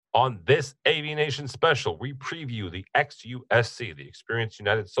On this AVNation special, we preview the XUSC, the Experience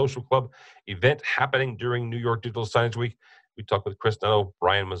United Social Club event happening during New York Digital Signage Week. We talk with Chris Netto,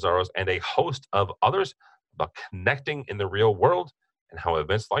 Brian Mazzaros, and a host of others about connecting in the real world and how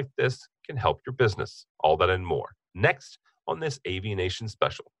events like this can help your business. All that and more. Next on this AVNation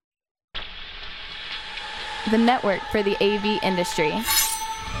special. The network for the AV industry.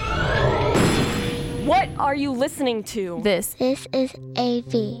 What are you listening to? This is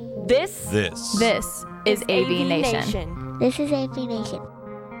AV. This is AVNation. This is AVNation.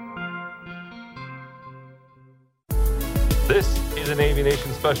 This is an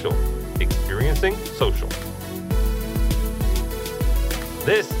AVNation special, Experiencing Social.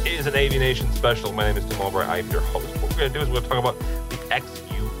 This is an AVNation special. My name is Tim Albright. I'm your host. What we're going to do is we're going to talk about the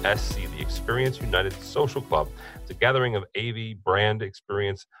XUSC, the Experience United Social Club. It's a gathering of AV brand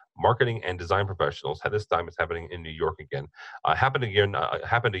experience, marketing, and design professionals. This time it's happening in New York again. Happened a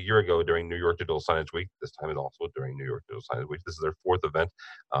year ago during New York Digital Signage Week. This time is also during New York Digital Signage Week. This is their fourth event.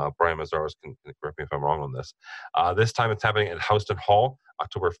 Brian Mazzaros can correct me if I'm wrong on this. This time it's happening at Houston Hall,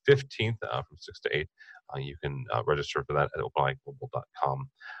 October 15th from 6 to 8. You can register for that at openeyeglobal.com.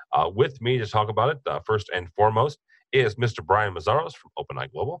 With me to talk about it, first and foremost, is Mr. Brian Mazzaros from Open Eye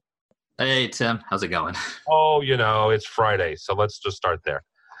Global. Hey, Tim. How's it going? Oh, it's Friday, so let's just start there.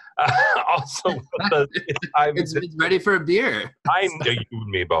 Also, it's ready for a beer. I know you and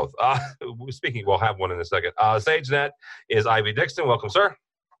me both. Speaking, we'll have one in a second. SageNet is Ivy Dixon. Welcome, sir.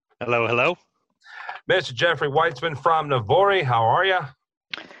 Hello. Mr. Jeffrey Weitzman from Navori. How are you?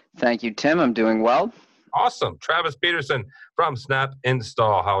 Thank you, Tim. I'm doing well. Awesome. Travis Peterson from Snap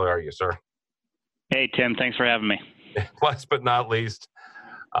Install. How are you, sir? Hey, Tim. Thanks for having me. Last but not least,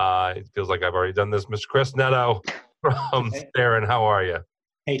 it feels like I've already done this. Mr. Chris Netto from Starin. How are you?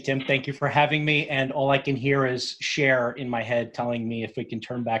 Hey, Tim, thank you for having me. And all I can hear is Cher in my head telling me if we can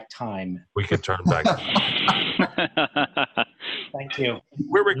turn back time. We can turn back time. Thank you.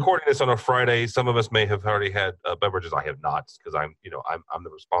 We're recording this on a Friday. Some of us may have already had beverages. I have not because I'm the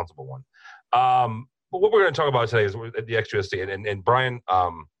responsible one. But what we're going to talk about today is the XUSC. And Brian,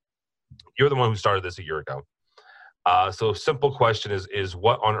 you're the one who started this a year ago. So simple question is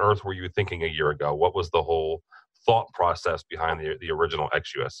what on earth were you thinking a year ago? What was the whole thought process behind the original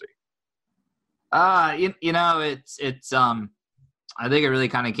XUSC? It's I think it really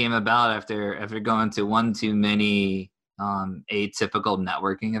kind of came about after going to one too many atypical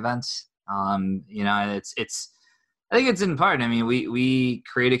networking events. I think it's in part. I mean, we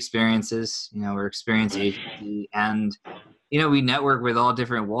create experiences. We're experience agency, and we network with all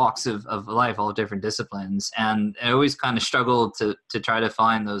different walks of life, all different disciplines, and I always kind of struggled to try to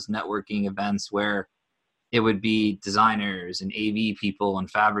find those networking events where it would be designers and AV people and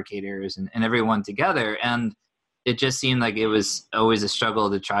fabricators and everyone together. And it just seemed like it was always a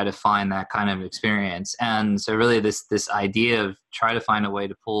struggle to try to find that kind of experience. And so really this idea of try to find a way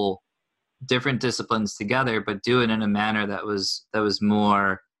to pull different disciplines together, but do it in a manner that was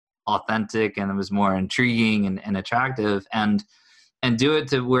more authentic and it was more intriguing and attractive, and do it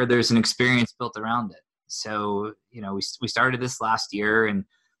to where there's an experience built around it. So, we started this last year, and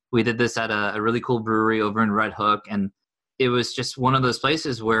we did this at a really cool brewery over in Red Hook. And it was just one of those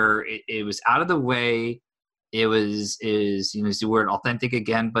places where it was out of the way. It was the word authentic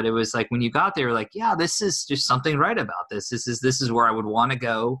again, but it was like when you got there, like, yeah, this is just something right about this. This is where I would want to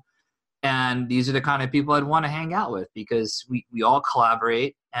go. And these are the kind of people I'd want to hang out with because we all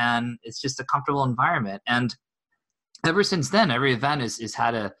collaborate and it's just a comfortable environment. And ever since then, every event has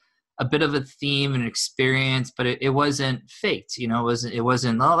had a bit of a theme and experience, but it wasn't faked. It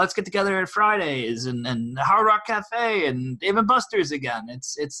wasn't, oh, let's get together at Fridays and Hard Rock Cafe and Dave and Buster's again.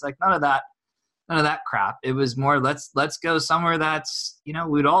 It's like none of that crap. It was more, let's go somewhere that's,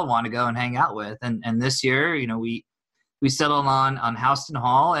 we'd all want to go and hang out with. And this year, we settled on Houston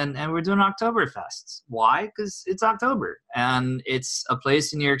Hall and we're doing Oktoberfest. Why? Because it's October and it's a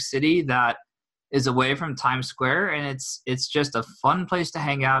place in New York City that is away from Times Square, and it's just a fun place to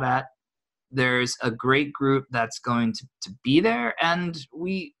hang out at. There's a great group that's going to be there, and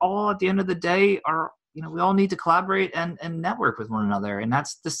we all, at the end of the day, are we all need to collaborate and network with one another, and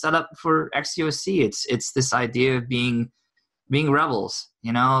that's the setup for XUSC. It's this idea of being rebels,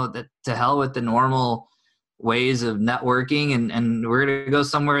 that to hell with the normal ways of networking, and we're gonna go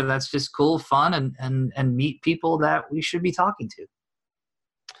somewhere that's just cool, fun, and meet people that we should be talking to.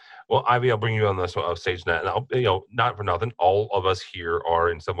 Well, Ivy, I'll bring you on this of SageNet, and not for nothing, all of us here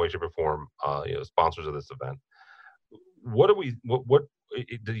are in some way, shape, or form, sponsors of this event. What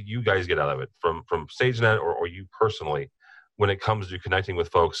do you guys get out of it from SageNet or you personally when it comes to connecting with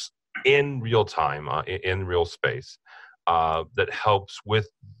folks in real time, in real space? that helps with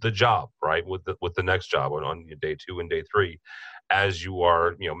the job, right? With the next job on your day 2 and day 3, as you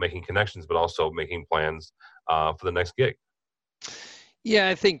are, making connections, but also making plans for the next gig. Yeah,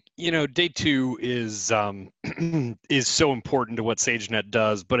 I think day 2 is is so important to what SageNet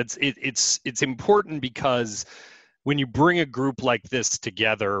does, but it's important because when you bring a group like this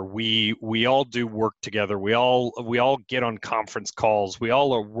together, we all do work together. We all get on conference calls. We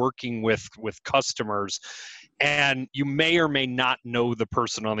all are working with customers, and you may or may not know the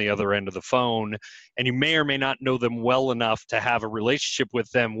person on the other end of the phone, and you may or may not know them well enough to have a relationship with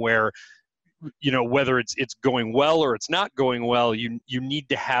them where, whether it's going well or it's not going well, you need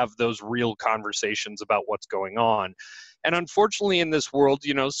to have those real conversations about what's going on. And unfortunately in this world,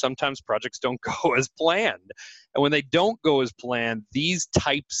 sometimes projects don't go as planned. And when they don't go as planned, these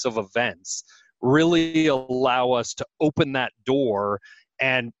types of events really allow us to open that door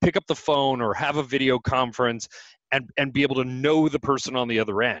and pick up the phone or have a video conference and be able to know the person on the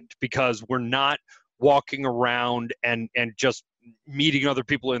other end, because we're not walking around and just meeting other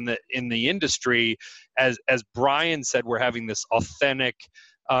people in the industry. As Brian said, we're having this authentic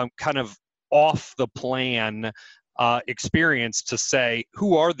kind of off the plan experience to say,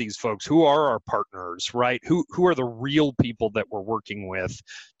 who are these folks? Who are our partners, right? Who are the real people that we're working with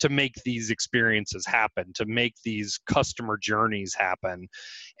to make these experiences happen, to make these customer journeys happen?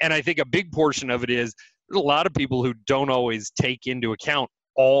 And I think a big portion of it is there's a lot of people who don't always take into account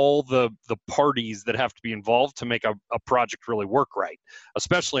all the parties that have to be involved to make a project really work right,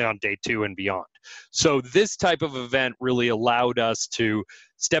 especially on day 2 and beyond. So this type of event really allowed us to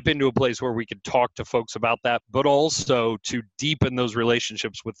step into a place where we could talk to folks about that, but also to deepen those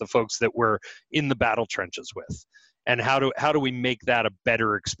relationships with the folks that we're in the battle trenches with. And how do we make that a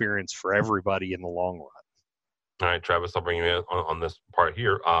better experience for everybody in the long run? All right, Travis, I'll bring you in on this part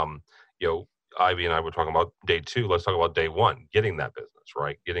here. Ivy and I were talking about day 2. Let's talk about day 1, getting that business,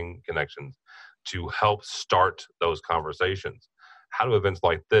 right? Getting connections to help start those conversations. How do events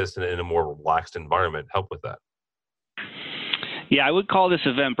like this in a more relaxed environment help with that? Yeah, I would call this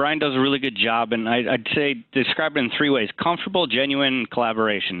event, Brian does a really good job, and I'd say describe it in 3 ways: comfortable, genuine,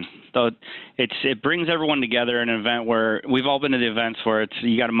 collaboration. So it brings everyone together in an event where we've all been to the events where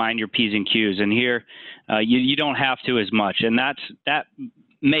you got to mind your P's and Q's, and here you don't have to as much, and that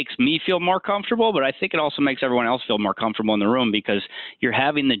makes me feel more comfortable, but I think it also makes everyone else feel more comfortable in the room, because you're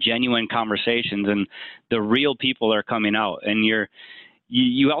having the genuine conversations and the real people are coming out, and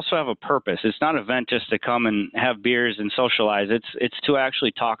you also have a purpose. It's not an event just to come and have beers and socialize. It's to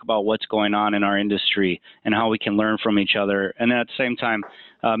actually talk about what's going on in our industry and how we can learn from each other, and then at the same time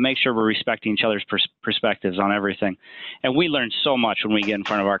make sure we're respecting each other's perspectives on everything. And we learn so much when we get in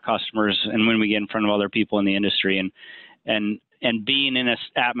front of our customers and when we get in front of other people in the industry, and being in an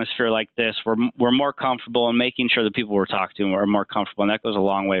atmosphere like this, we're more comfortable, and making sure the people we're talking to are more comfortable, and that goes a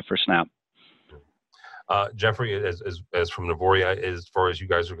long way for Snap. Jeffrey, as from Navoria, as far as you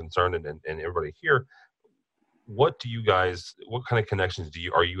guys are concerned, and everybody here, what kind of connections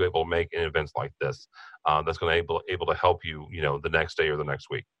are you able to make in events like this that's going to able to help you, the next day or the next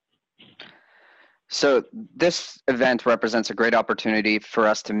week? So this event represents a great opportunity for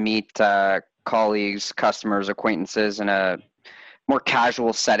us to meet colleagues, customers, acquaintances in a more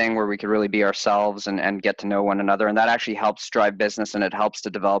casual setting where we could really be ourselves and get to know one another. And that actually helps drive business, and it helps to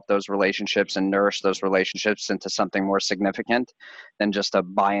develop those relationships and nourish those relationships into something more significant than just a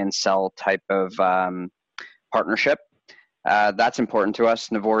buy and sell type of partnership. That's important to us.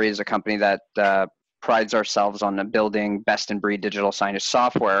 Navoria is a company that prides ourselves on building best in breed digital signage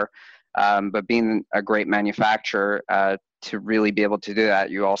software. But being a great manufacturer, to really be able to do that,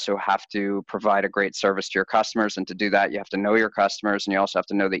 you also have to provide a great service to your customers. And to do that, you have to know your customers, and you also have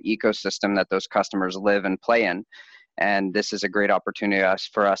to know the ecosystem that those customers live and play in. And this is a great opportunity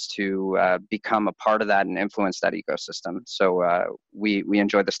for us to become a part of that and influence that ecosystem. So we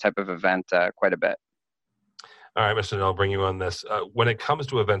enjoy this type of event quite a bit. All right, Mr. I'll bring you on this. When it comes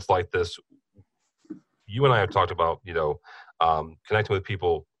to events like this, you and I have talked about, connecting with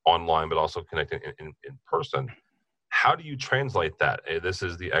people online, but also connecting in person. How do you translate that? This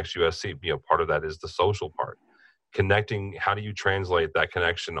is the XUSC. Part of that is the social part. Connecting. How do you translate that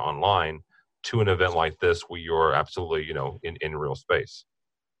connection online to an event like this, where you're absolutely, in real space?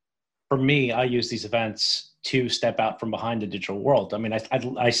 For me, I use these events to step out from behind the digital world. I mean,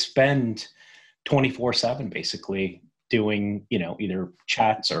 I spend 24/7 basically doing, either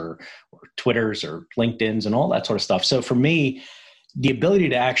chats or Twitters or LinkedIn's and all that sort of stuff. So for me, the ability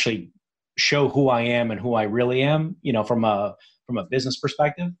to actually show who I am and who I really am, from a business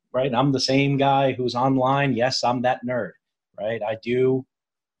perspective, right? I'm the same guy who's online. Yes, I'm that nerd, right? I do,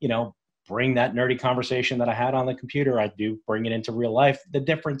 bring that nerdy conversation that I had on the computer. I do bring it into real life. The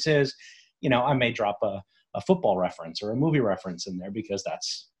difference is, I may drop a football reference or a movie reference in there because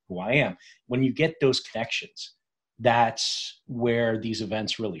that's who I am. When you get those connections, that's where these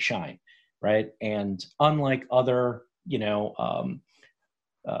events really shine, right? And unlike other,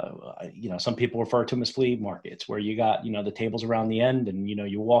 some people refer to them as flea markets, where you got, the tables around the end, and,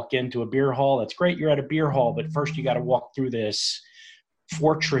 you walk into a beer hall. That's great. You're at a beer hall, but first you got to walk through this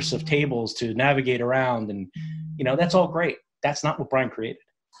fortress of tables to navigate around. And, that's all great. That's not what Brian created.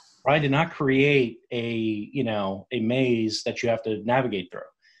 Brian did not create a maze that you have to navigate through.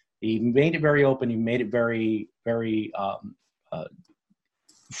 He made it very open. He made it very, very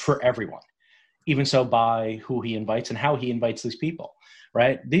for everyone, even so by who he invites and how he invites these people,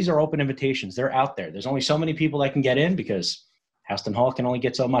 right? These are open invitations. They're out there. There's only so many people that can get in because Houston Hall can only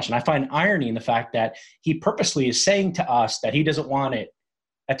get so much. And I find irony in the fact that he purposely is saying to us that he doesn't want it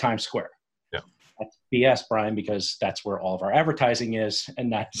at Times Square. Yeah. That's BS, Brian, because that's where all of our advertising is.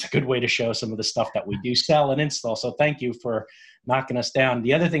 And that's a good way to show some of the stuff that we do sell and install. So thank you for knocking us down.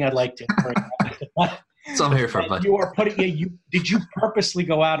 The other thing I'd like to bring up, so I'm here for, buddy. You are putting did you purposely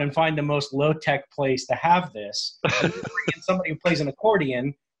go out and find the most low-tech place to have this? And bring in somebody who plays an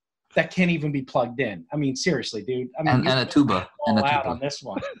accordion that can't even be plugged in. I mean, seriously, dude. I mean, and a tuba. And a tuba. Out on this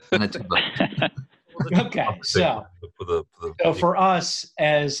one. And a tuba. Okay, so for us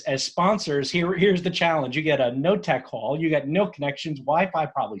as sponsors, here's the challenge. You get a no-tech hall. You got no connections. Wi-Fi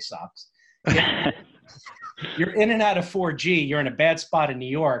probably sucks. You're in and out of 4G. You're in a bad spot in New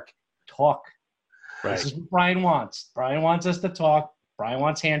York. Talk. Right. This is what Brian wants. Brian wants us to talk. Brian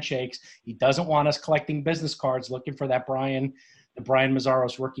wants handshakes. He doesn't want us collecting business cards looking for that the Brian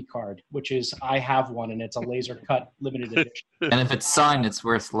Mazzaro's rookie card, which is, I have one, and it's a laser cut limited edition. And if it's signed, it's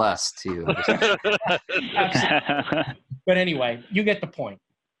worth less to you. But anyway, you get the point.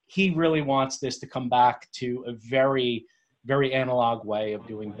 He really wants this to come back to a very, very analog way of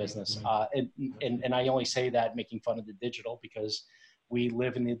doing business. And I only say that making fun of the digital because we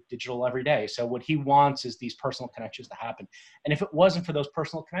live in the digital every day. So what he wants is these personal connections to happen. And if it wasn't for those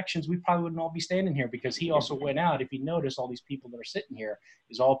personal connections, we probably wouldn't all be standing here, because he also went out. If you notice, all these people that are sitting here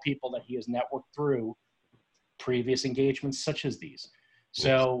is all people that he has networked through previous engagements such as these.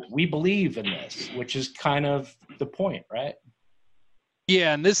 So we believe in this, which is kind of the point, right?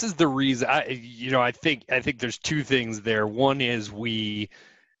 Yeah, and this is the reason. I think there's two things there. One is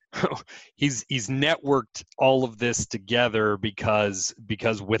he's networked all of this together because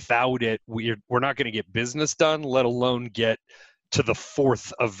without it, we're not going to get business done, let alone get to the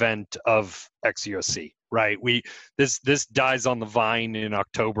fourth event of XUSC. Right? This dies on the vine in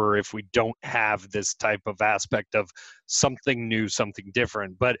October if we don't have this type of aspect of something new, something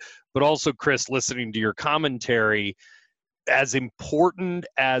different. But also, Chris, listening to your commentary, as important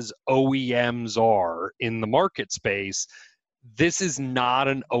as OEMs are in the market space, this is not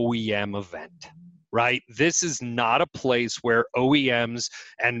an OEM event, right? This is not a place where OEMs,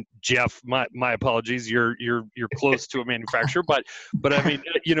 and Jeff, my apologies, you're close to a manufacturer, but I mean,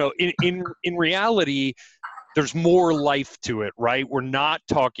 in reality, there's more life to it, right? We're not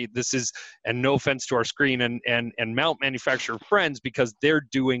talking, this is, and no offense to our screen and mount manufacturer friends, because they're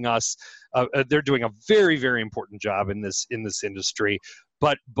doing a very, very important job in this industry.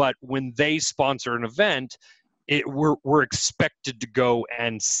 But when they sponsor an event, we're expected to go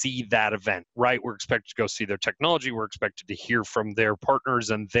and see that event, right? We're expected to go see their technology. We're expected to hear from their partners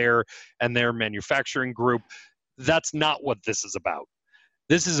and their manufacturing group. That's not what this is about.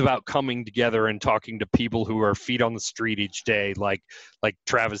 This is about coming together and talking to people who are feet on the street each day, like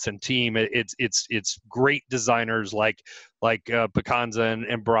Travis and team. It's great designers like Picanza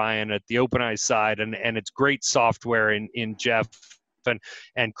and Brian at the OpenEye side, and it's great software in Jeff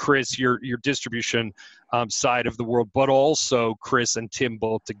and Chris, your distribution side of the world, but also Chris and Tim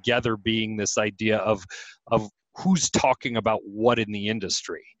both together being this idea of who's talking about what in the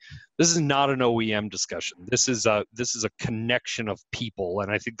industry. This is not an OEM discussion. This is a connection of people,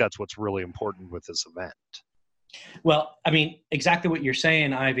 and I think that's what's really important with this event. Well, I mean, exactly what you're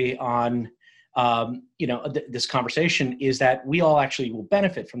saying, Ivy, on this conversation is that we all actually will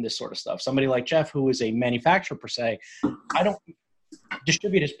benefit from this sort of stuff. Somebody like Jeff, who is a manufacturer per se, I don't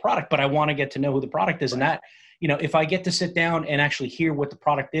distribute his product, but I want to get to know who the product is. And that, if I get to sit down and actually hear what the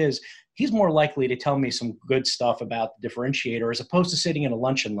product is, he's more likely to tell me some good stuff about the differentiator, as opposed to sitting in a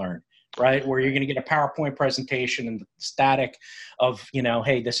lunch and learn, right? Where you're going to get a PowerPoint presentation and the static of,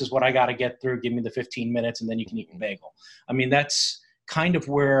 hey, this is what I got to get through. Give me the 15 minutes and then you can eat your bagel. I mean, that's kind of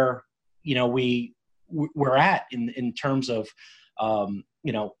where, we're at in terms of,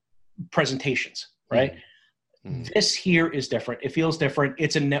 presentations, right? Mm-hmm. This here is different. It feels different.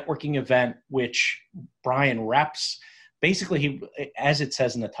 It's a networking event, which Brian wraps. Basically, as it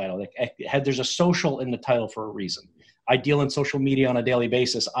says in the title, there's a social in the title for a reason. I deal in social media on a daily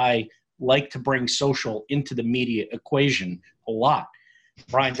basis. I like to bring social into the media equation a lot.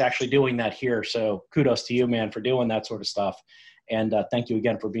 Brian's actually doing that here. So kudos to you, man, for doing that sort of stuff. And thank you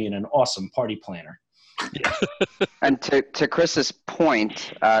again for being an awesome party planner. And to Chris's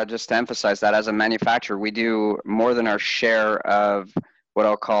point, just to emphasize that as a manufacturer, we do more than our share of what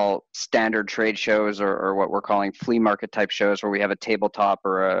I'll call standard trade shows or what we're calling flea market type shows where we have a tabletop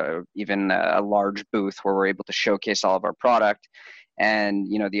or even a large booth where we're able to showcase all of our product. And,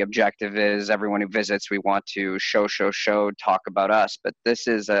 the objective is everyone who visits, we want to show, talk about us. But this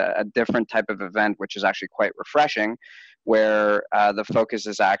is a different type of event, which is actually quite refreshing, where the focus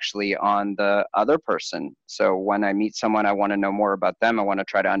is actually on the other person. So when I meet someone, I want to know more about them. I want to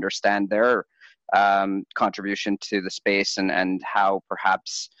try to understand their contribution to the space and how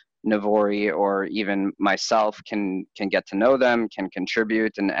perhaps Navori or even myself can get to know them, can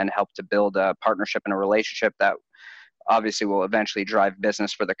contribute and help to build a partnership and a relationship that obviously will eventually drive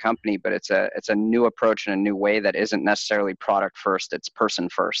business for the company. But it's a new approach and a new way that isn't necessarily product first, it's person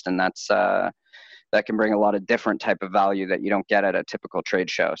first. And that's that can bring a lot of different type of value that you don't get at a typical trade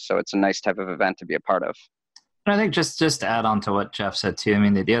show. So it's a nice type of event to be a part of. I think just to add on to what Jeff said too, I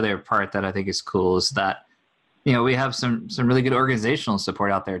mean, the other part that I think is cool is that, we have some really good organizational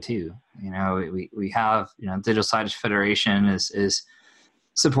support out there too. We have, Digital Signage Federation is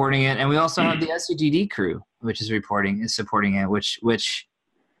supporting it. And we also have the SUGD crew, which is supporting it, which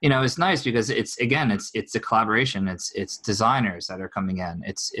is nice because it's a collaboration. It's designers that are coming in.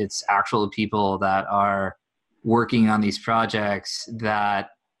 It's actual people that are working on these projects that,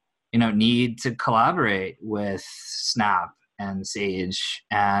 need to collaborate with Snap and Sage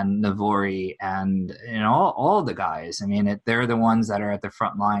and Navori and, all the guys. I mean, they're the ones that are at the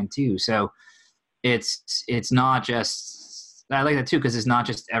front line too. So it's not just, I like that too, because it's not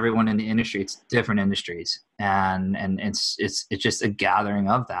just everyone in the industry, it's different industries. And it's just a gathering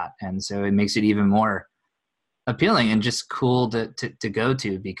of that. And so it makes it even more appealing and just cool to go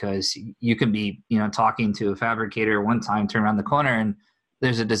to, because you can be, talking to a fabricator one time, turn around the corner and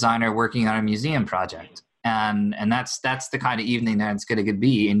there's a designer working on a museum project. And that's the kind of evening that it's going to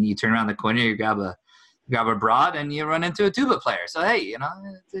be. And you turn around the corner, you grab a broad and you run into a tuba player. So, hey,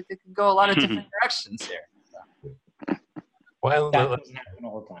 it can go a lot of different directions here. Well, that doesn't happen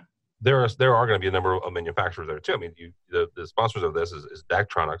all the time. There are going to be a number of manufacturers there too. I mean, the sponsors of this is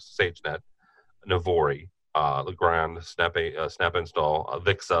Daktronics, SageNet, Navori, Legrand, Snap Install,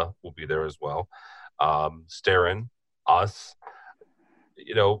 Vixa will be there as well. Starin, us.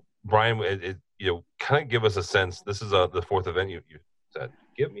 Brian, kind of give us a sense. This is the fourth event you said.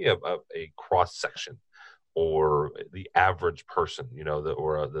 Give me a cross section or the average person,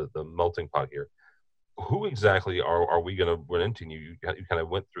 the melting pot here. Who exactly are we going to run into? You kind of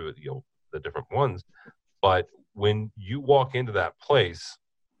went through the different ones, but when you walk into that place,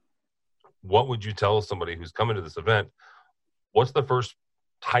 what would you tell somebody who's coming to this event? What's the first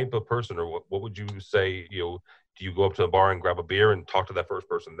type of person, or what would you say? Do you go up to the bar and grab a beer and talk to that first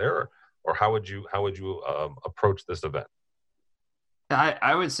person there, or how would you approach this event?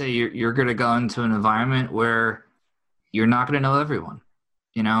 I would say you're going to go into an environment where you're not going to know everyone.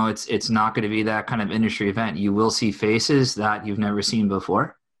 It's not going to be that kind of industry event. You will see faces that you've never seen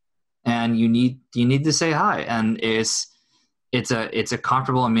before, and you need to say hi. And it's a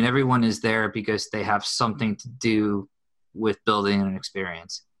comfortable. I mean, everyone is there because they have something to do with building an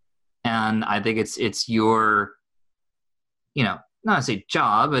experience, and I think it's your, not to say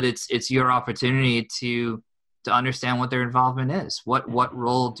job, but it's your opportunity to understand what their involvement is. What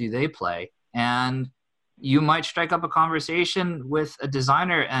role do they play? And you might strike up a conversation with a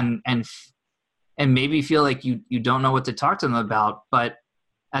designer and maybe feel like you don't know what to talk to them about, but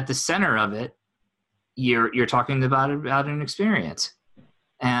at the center of it, you're talking about an experience.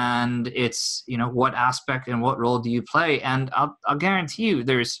 And it's, what aspect and what role do you play? And I'll guarantee you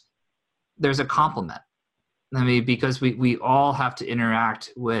there's a compliment. I mean, because we all have to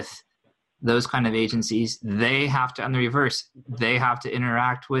interact with those kind of agencies. They have to, on the reverse, they have to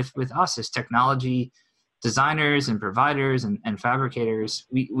interact with us as technology designers and providers and fabricators.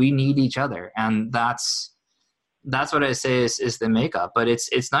 We need each other. And that's what I say is the makeup. But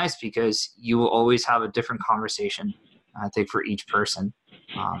it's nice because you will always have a different conversation, I think, for each person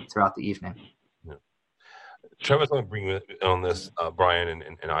throughout the evening. Yeah. Trevor's going to bring on this, Brian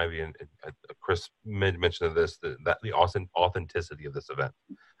and Ivy and Chris mentioned this, that the authenticity of this event.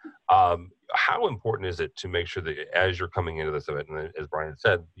 How important is it to make sure that as you're coming into this event, and as Brian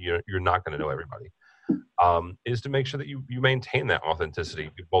said, you're not going to know everybody. is to make sure that you maintain that authenticity,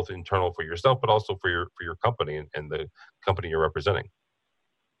 both internal for yourself, but also for your company and the company you're representing.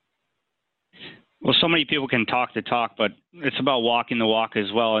 Well, so many people can talk the talk, but it's about walking the walk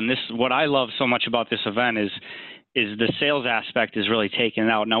as well. And this, what I love so much about this event is the sales aspect is really taken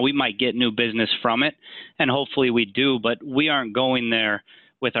out. Now, we might get new business from it, and hopefully we do, but we aren't going there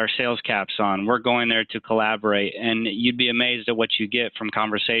with our sales caps on. We're going there to collaborate, and you'd be amazed at what you get from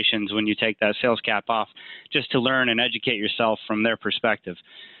conversations when you take that sales cap off, just to learn and educate yourself from their perspective.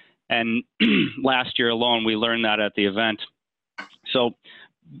 And last year alone, we learned that at the event. So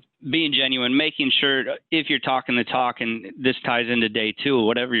being genuine, making sure if you're talking the talk, and this ties into day two,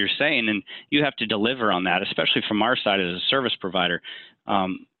 whatever you're saying, and you have to deliver on that, especially from our side as a service provider.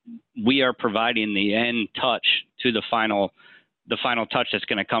 We are providing the end touch to the final touch that's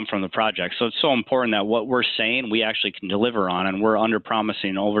going to come from the project. So it's so important that what we're saying, we actually can deliver on, and we're under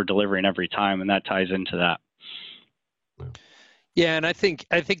promising, over delivering every time. And that ties into that. Yeah, and I think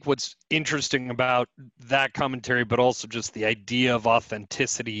what's interesting about that commentary, but also just the idea of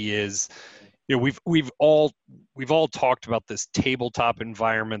authenticity, is, you know, we've all talked about this tabletop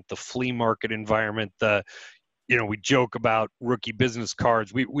environment, the flea market environment, we joke about rookie business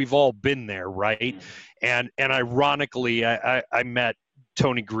cards. We've all been there, right? And ironically, I met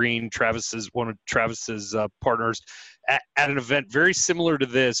Tony Green, one of Travis's partners, at an event very similar to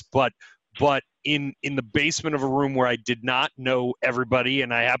this, but in the basement of a room where I did not know everybody,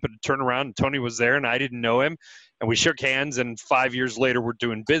 and I happened to turn around and Tony was there and I didn't know him, and we shook hands, and 5 years later we're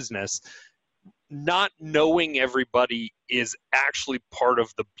doing business. Not knowing everybody is actually part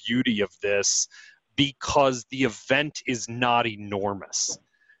of the beauty of this, because the event is not enormous.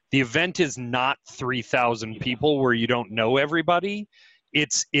 The event is not 3,000 people where you don't know everybody.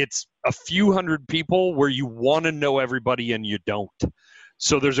 It's a few hundred people where you want to know everybody and you don't.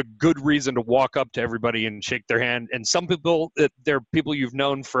 So there's a good reason to walk up to everybody and shake their hand. And some people, they're people you've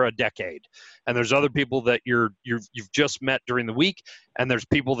known for a decade, and there's other people that you've just met during the week, and there's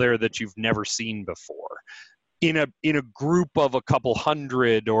people there that you've never seen before. In a group of a couple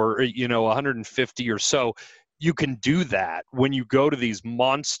hundred, or 150 or so, you can do that. When you go to these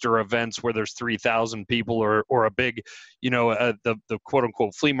monster events where there's 3,000 people, or a big, the quote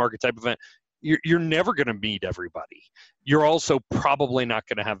unquote flea market type event, you're never going to meet everybody. You're also probably not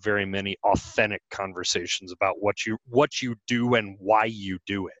going to have very many authentic conversations about what you do and why you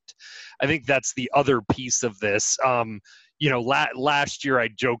do it. I think that's the other piece of this. Last year I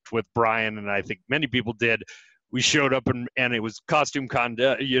joked with Brian, and I think many people did. We showed up and it was costume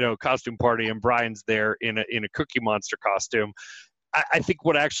party, and Brian's there in a Cookie Monster costume. I think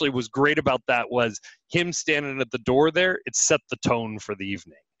what actually was great about that was him standing at the door there. It set the tone for the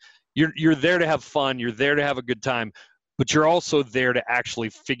evening. You're there to have fun. You're there to have a good time, but you're also there to actually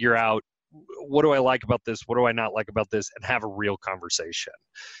figure out, what do I like about this? What do I not like about this? And have a real conversation.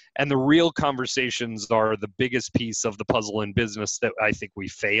 And the real conversations are the biggest piece of the puzzle in business that I think we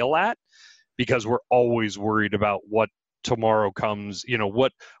fail at, because we're always worried about what tomorrow comes.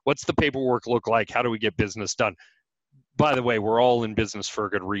 What's the paperwork look like? How do we get business done? By the way, we're all in business for a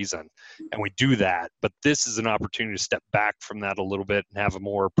good reason, and we do that. But this is an opportunity to step back from that a little bit and have a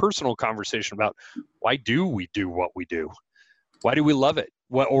more personal conversation about, why do we do what we do? Why do we love it?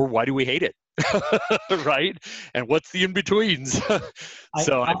 Or why do we hate it? Right? And what's the in-betweens?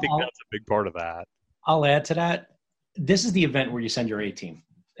 So I think that's a big part of that. I'll add to that. This is the event where you send your A-team.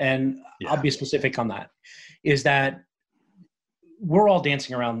 And I'll be specific on that, is that we're all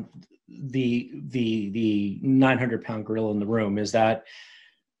dancing around the 900-pound gorilla in the room, is that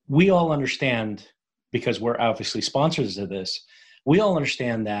we all understand, because we're obviously sponsors of this, we all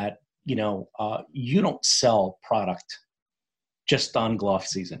understand that, you don't sell product just on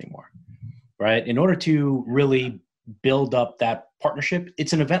glossies anymore, right? In order to really build up that partnership,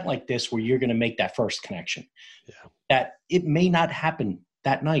 it's an event like this where you're going to make that first connection. Yeah. That it may not happen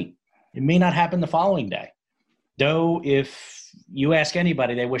that night. It may not happen the following day. Though if you ask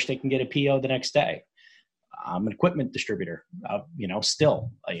anybody, they wish they can get a PO the next day. I'm an equipment distributor. I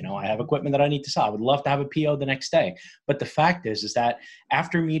have equipment that I need to sell. I would love to have a PO the next day. But the fact is that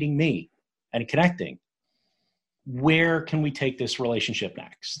after meeting me and connecting, where can we take this relationship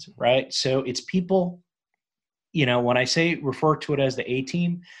next, right? So it's people, when I say refer to it as the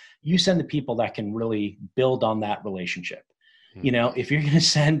A-team, you send the people that can really build on that relationship. If you're going to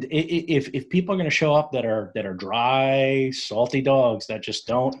send, if people are going to show up that are dry, salty dogs that just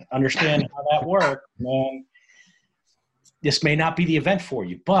don't understand how that works, man, this may not be the event for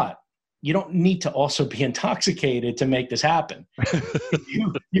you. But you don't need to also be intoxicated to make this happen.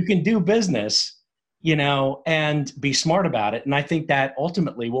 You can do business, and be smart about it. And I think that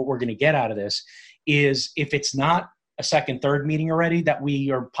ultimately what we're going to get out of this is if it's not a second, third meeting already that we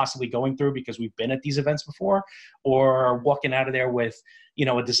are possibly going through because we've been at these events before, or walking out of there with,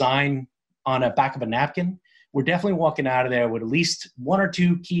 a design on a back of a napkin, we're definitely walking out of there with at least one or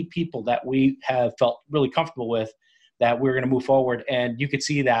two key people that we have felt really comfortable with, that we're going to move forward. And you could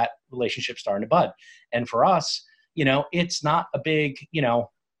see that relationship starting to bud. And for us, it's not a big, because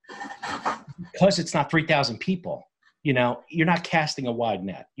it's not 3,000 people, you're not casting a wide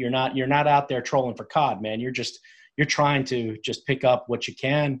net. You're not out there trolling for COD, man. You're trying to just pick up what you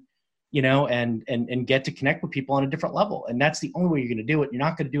can, and get to connect with people on a different level. And that's the only way you're going to do it. You're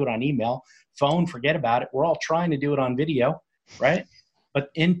not going to do it on email, phone, forget about it. We're all trying to do it on video, right? But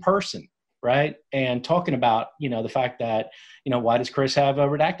in person, right? And talking about, the fact that, why does Chris have a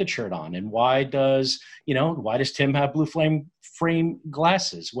redacted shirt on? And why does Tim have blue frame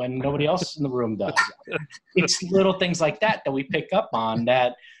glasses when nobody else in the room does? It's little things like that we pick up on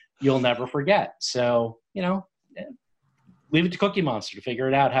that you'll never forget. So, leave it to Cookie Monster to figure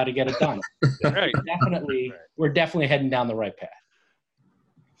it out how to get it done. Right. We're definitely heading down the right path.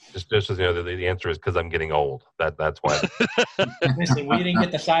 Just as the answer is because I'm getting old. That's why. Listen, we didn't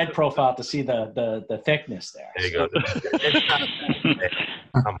get the side profile to see the thickness there. There you go.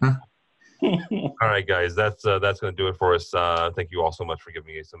 All right, guys, that's going to do it for us. Thank you all so much for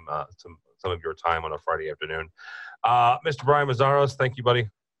giving me some of your time on a Friday afternoon. Mr. Brian Mazzaros, thank you, buddy.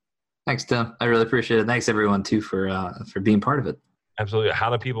 Thanks, Tim. I really appreciate it. Thanks, everyone, too, for being part of it. Absolutely.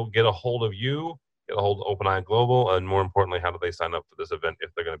 How do people get a hold of you, get a hold of OpenEye Global, and more importantly, how do they sign up for this event if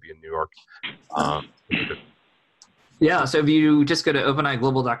they're going to be in New York? Yeah, so if you just go to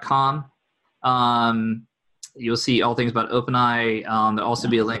openeyeglobal.com, you'll see all things about OpenEye. There'll also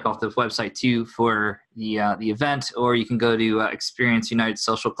be a link off the website, too, for the event, or you can go to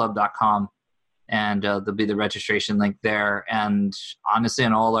experienceunitedsocialclub.com, and there'll be the registration link there. And honestly,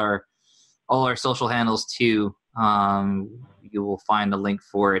 on all our social handles too, you will find a link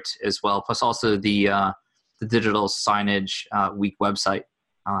for it as well. Plus also the digital signage week website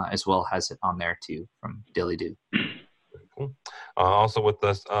as well has it on there too from Daily Do. Very cool. Also with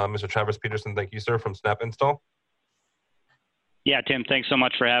us, Mr. Travis Peterson, thank you, sir, from Snap Install. Yeah, Tim, thanks so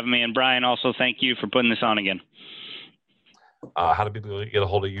much for having me. And Brian, also thank you for putting this on again. How do people get a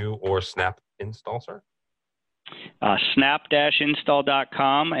hold of you or Snap Install, sir?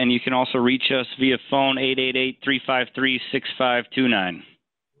 snap-install.com, and you can also reach us via phone 888-353-6529.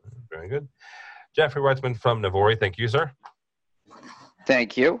 Very good. Jeffrey Weitzman from Navori, thank you, sir.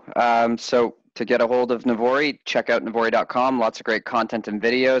 Thank you. So to get a hold of Navori, check out Navori.com. Lots of great content and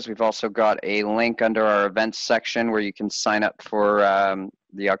videos. We've also got a link under our events section where you can sign up for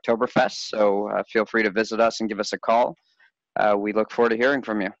the Oktoberfest. So feel free to visit us and give us a call. We look forward to hearing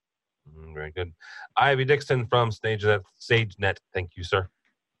from you. Very good. Ivy Dixon from SageNet. Thank you, sir.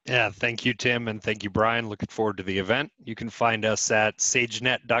 Yeah, thank you, Tim, and thank you, Brian. Looking forward to the event. You can find us at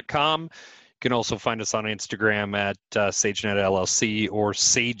sagenet.com. You can also find us on Instagram at SageNet LLC or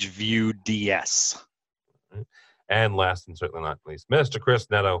SageViewDS. And last and certainly not least, Mr. Chris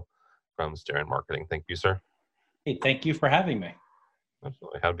Netto from Starin Marketing. Thank you, sir. Hey, thank you for having me.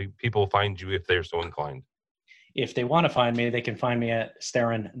 Absolutely. How do people find you if they're so inclined? If they want to find me, they can find me at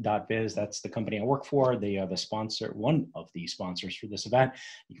starin.biz. That's the company I work for. They are the sponsor, one of the sponsors for this event.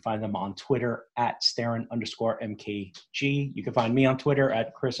 You can find them on Twitter at Starin_MKG. You can find me on Twitter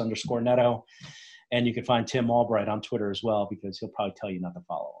at Chris_Netto. And you can find Tim Albright on Twitter as well, because he'll probably tell you not to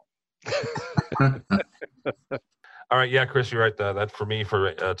follow him. All right. Yeah, Chris, you're right. That for me,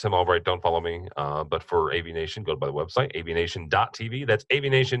 for Tim Albright, don't follow me. But for AVNation, go to the website, avnation.tv. That's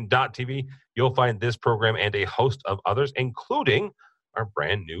avnation.tv. You'll find this program and a host of others, including our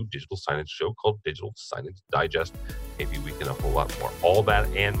brand new digital signage show called Digital Signage Digest, AV Week, and a whole lot more. All that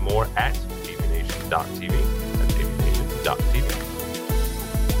and more at avnation.tv. That's avnation.tv.